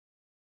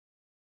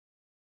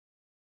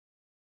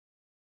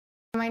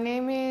My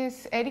name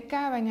is Erika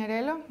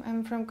Bagnarelo.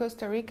 I'm from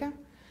Costa Rica.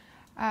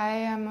 I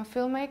am a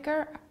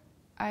filmmaker.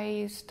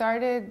 I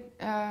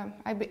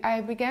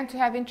began to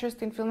have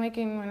interest in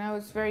filmmaking when I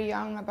was very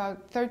young,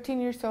 about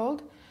 13 years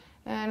old.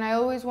 And I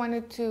always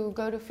wanted to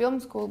go to film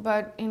school,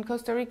 but in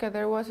Costa Rica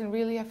there wasn't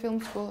really a film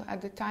school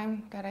at the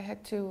time that I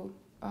had to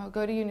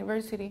go to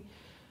university.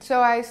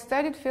 So I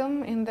studied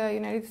film in the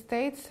United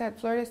States at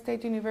Florida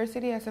State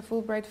University as a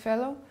Fulbright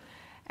Fellow.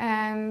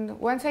 And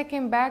once I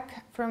came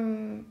back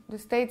from the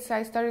States,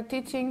 I started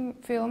teaching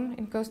film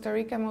in Costa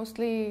Rica,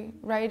 mostly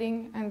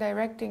writing and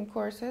directing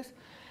courses.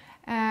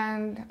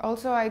 And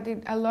also I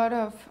did a lot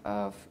of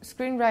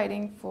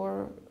screenwriting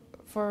for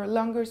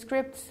longer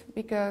scripts,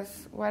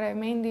 because what I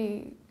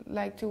mainly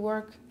like to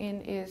work in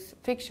is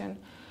fiction.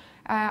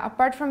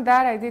 Apart from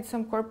that, I did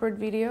some corporate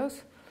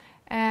videos.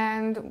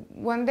 And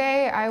one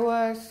day I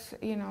was,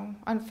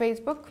 on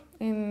Facebook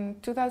in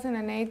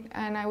 2008,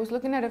 and I was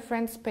looking at a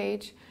friend's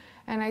page,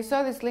 and I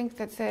saw this link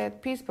that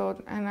said Peace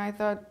Boat, and I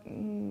thought,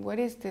 what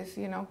is this,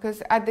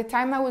 because at the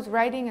time I was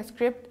writing a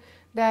script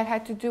that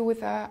had to do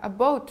with a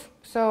boat.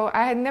 So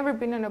I had never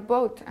been on a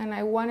boat, and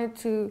I wanted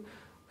to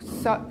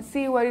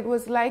see what it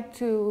was like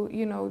to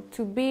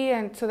be,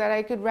 and so that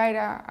I could write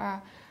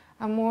a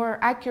more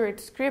accurate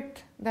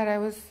script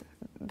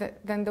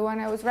than the one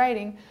I was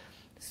writing.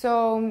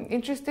 So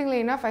interestingly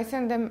enough, I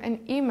sent them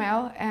an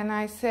email, and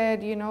I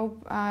said,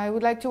 I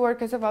would like to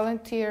work as a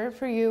volunteer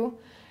for you.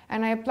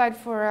 And I applied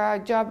for a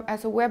job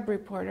as a web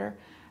reporter.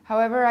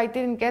 However, I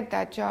didn't get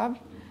that job.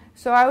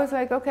 So I was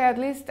like, okay, at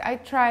least I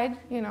tried,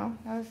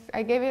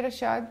 I gave it a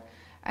shot.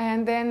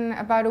 And then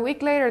about a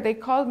week later, they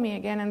called me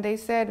again, and they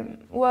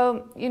said,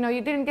 well,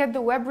 you didn't get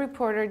the web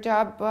reporter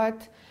job,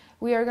 but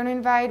we are going to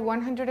invite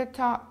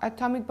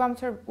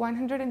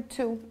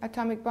 102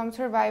 atomic bomb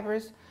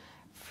survivors,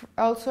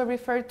 also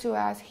referred to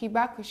as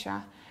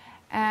hibakusha.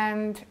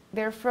 And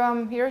they're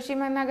from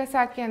Hiroshima and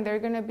Nagasaki, and they're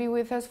going to be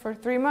with us for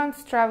 3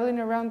 months, traveling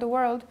around the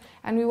world,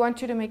 and we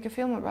want you to make a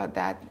film about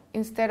that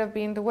instead of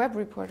being the web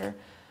reporter.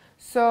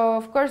 So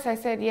of course I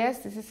said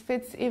yes, this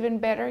fits even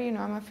better,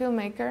 I'm a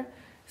filmmaker.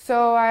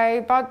 So I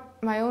bought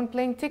my own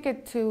plane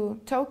ticket to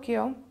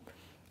Tokyo,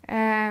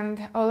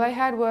 and all I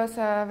had was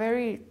a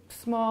very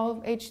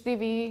small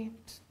HDV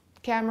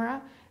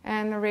camera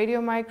and a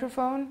radio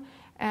microphone.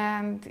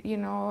 And,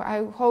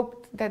 I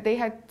hoped that they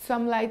had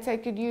some lights I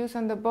could use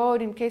on the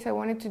boat in case I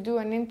wanted to do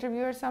an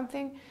interview or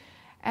something.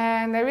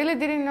 And I really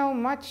didn't know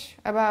much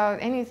about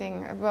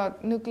anything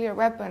about nuclear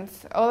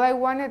weapons. All I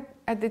wanted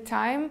at the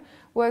time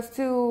was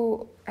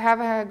to have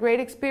a great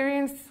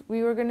experience.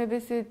 We were going to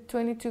visit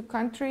 22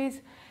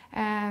 countries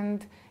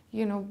and,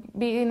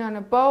 being on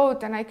a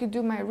boat, and I could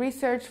do my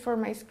research for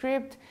my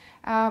script.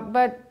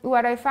 But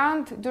what I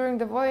found during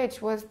the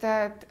voyage was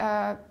that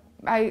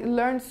I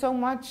learned so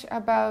much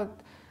about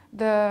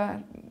the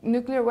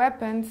nuclear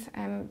weapons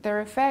and their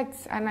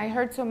effects, and I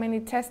heard so many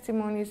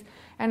testimonies,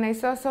 and I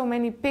saw so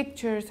many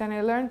pictures, and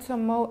I learned so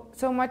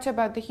much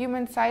about the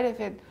human side of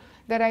it,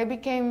 that I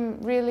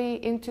became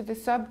really into the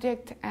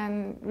subject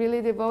and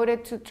really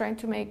devoted to trying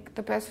to make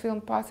the best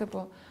film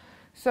possible.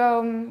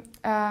 So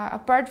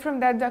apart from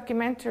that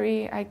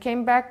documentary, I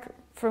came back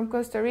from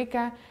Costa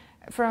Rica,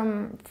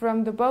 from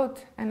the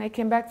boat, and I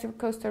came back to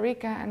Costa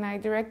Rica, and I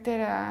directed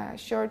a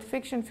short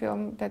fiction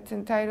film that's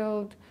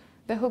entitled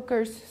The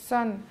Hooker's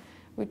Son,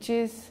 which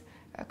is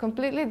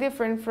completely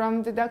different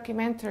from the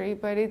documentary,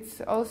 but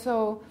it's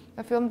also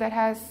a film that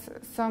has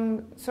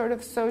some sort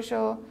of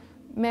social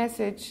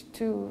message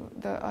to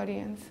the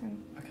audience.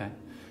 Okay.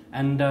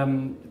 And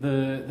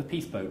the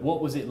Peace Boat,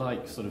 what was it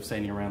like sort of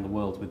sailing around the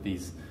world with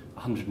these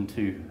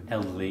 102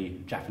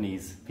 elderly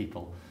Japanese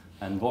people,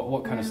 and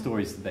what kind of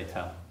stories did they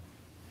tell?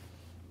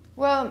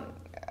 Well,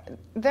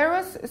 there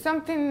was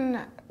something,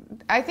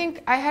 I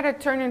think I had a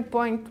turning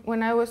point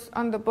when I was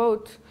on the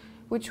boat,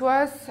 which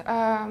was,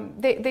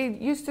 they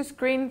used to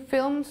screen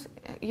films,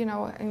 in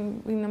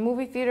a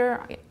movie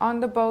theater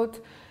on the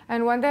boat.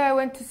 And one day I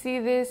went to see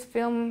this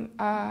film,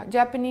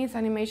 Japanese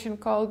animation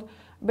called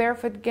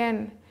Barefoot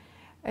Gen.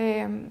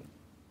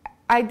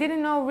 I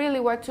didn't know really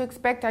what to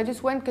expect. I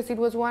just went because it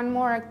was one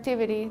more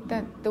activity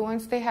than the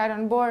ones they had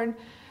on board.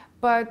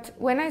 But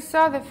when I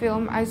saw the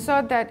film, I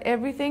saw that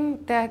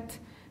everything that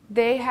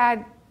they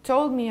had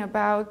told me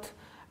about,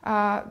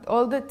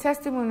 all the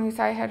testimonies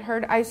I had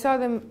heard, I saw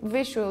them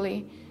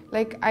visually.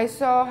 Like, I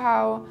saw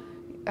how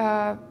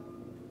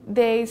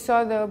they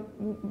saw the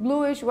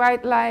bluish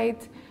white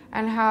light,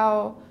 and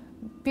how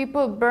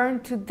people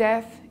burned to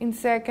death in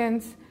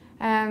seconds,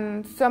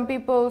 and some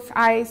people's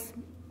eyes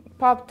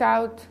popped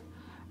out,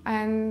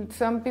 and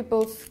some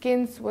people's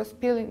skins was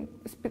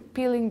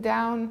peeling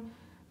down,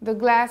 the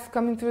glass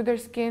coming through their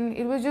skin.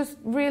 It was just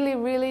really,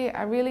 really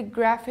a really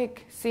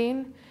graphic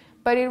scene,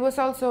 but it was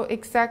also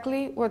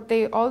exactly what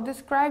they all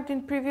described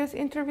in previous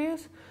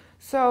interviews.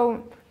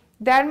 So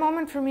that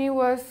moment for me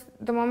was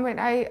the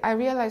moment I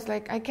realized,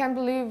 like, I can't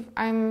believe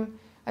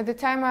at the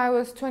time I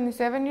was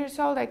 27 years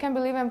old, I can't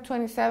believe I'm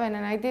 27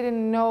 and I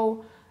didn't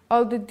know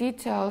all the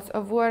details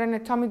of what an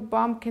atomic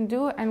bomb can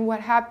do and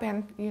what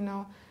happened,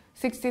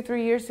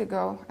 63 years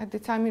ago. At the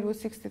time it was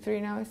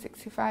 63, now it's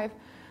 65.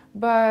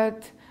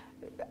 But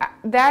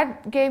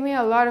that gave me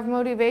a lot of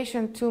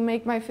motivation to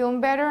make my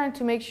film better and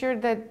to make sure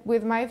that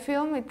with my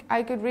film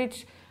I could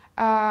reach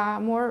a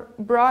more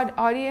broad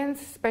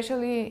audience,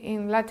 especially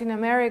in Latin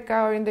America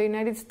or in the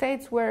United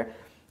States,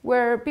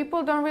 where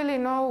people don't really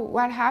know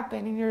what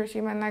happened in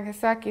Hiroshima and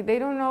Nagasaki. They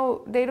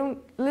don't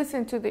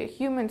listen to the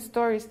human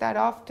stories that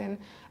often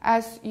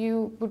as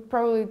you would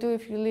probably do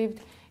if you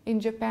lived in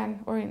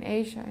Japan or in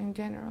Asia in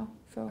general.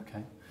 So.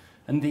 Okay.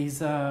 And these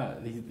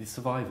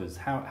survivors,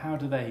 how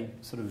do they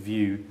sort of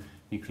view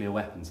nuclear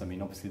weapons? I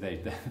mean, obviously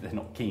they're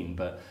not keen,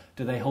 but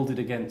do they hold it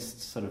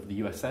against sort of the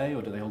USA,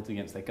 or do they hold it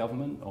against their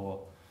government, or?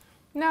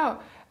 No,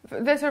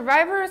 the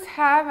survivors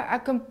have a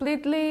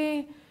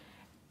completely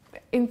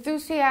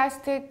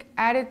enthusiastic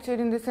attitude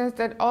in the sense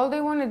that all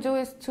they want to do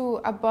is to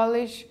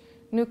abolish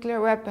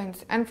nuclear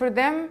weapons. And for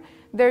them,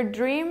 their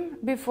dream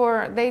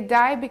before they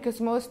die,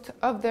 because most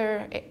of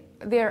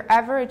their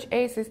average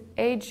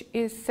age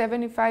is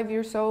 75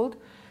 years old,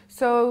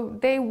 so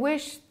they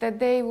wish that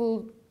they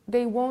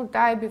won't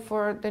die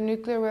before the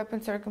nuclear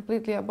weapons are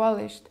completely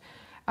abolished.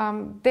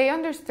 They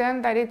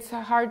understand that it's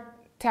a hard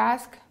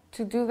task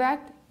to do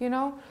that,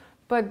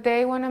 but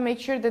they want to make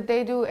sure that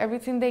they do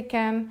everything they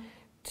can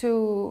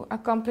to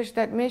accomplish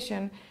that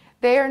mission.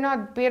 They are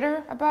not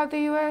bitter about the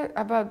U.S.,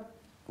 about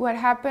what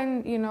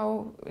happened,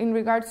 in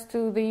regards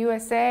to the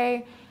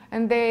USA,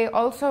 and they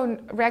also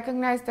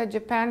recognize that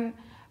Japan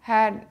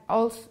had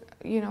also,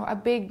 a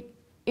big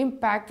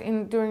impact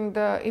during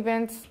the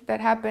events that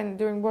happened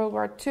during World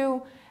War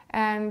II,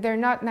 and they're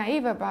not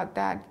naive about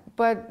that.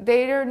 But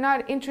they are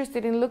not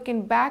interested in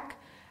looking back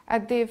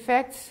at the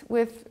effects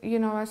with,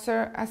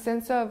 a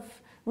sense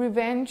of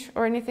revenge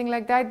or anything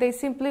like that. They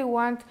simply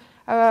want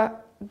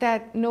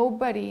that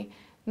nobody,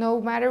 no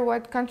matter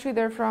what country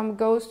they're from,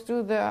 goes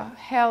through the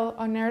hell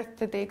on earth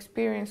that they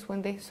experienced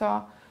when they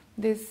saw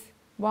this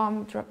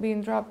bomb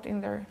being dropped in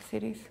their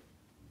cities.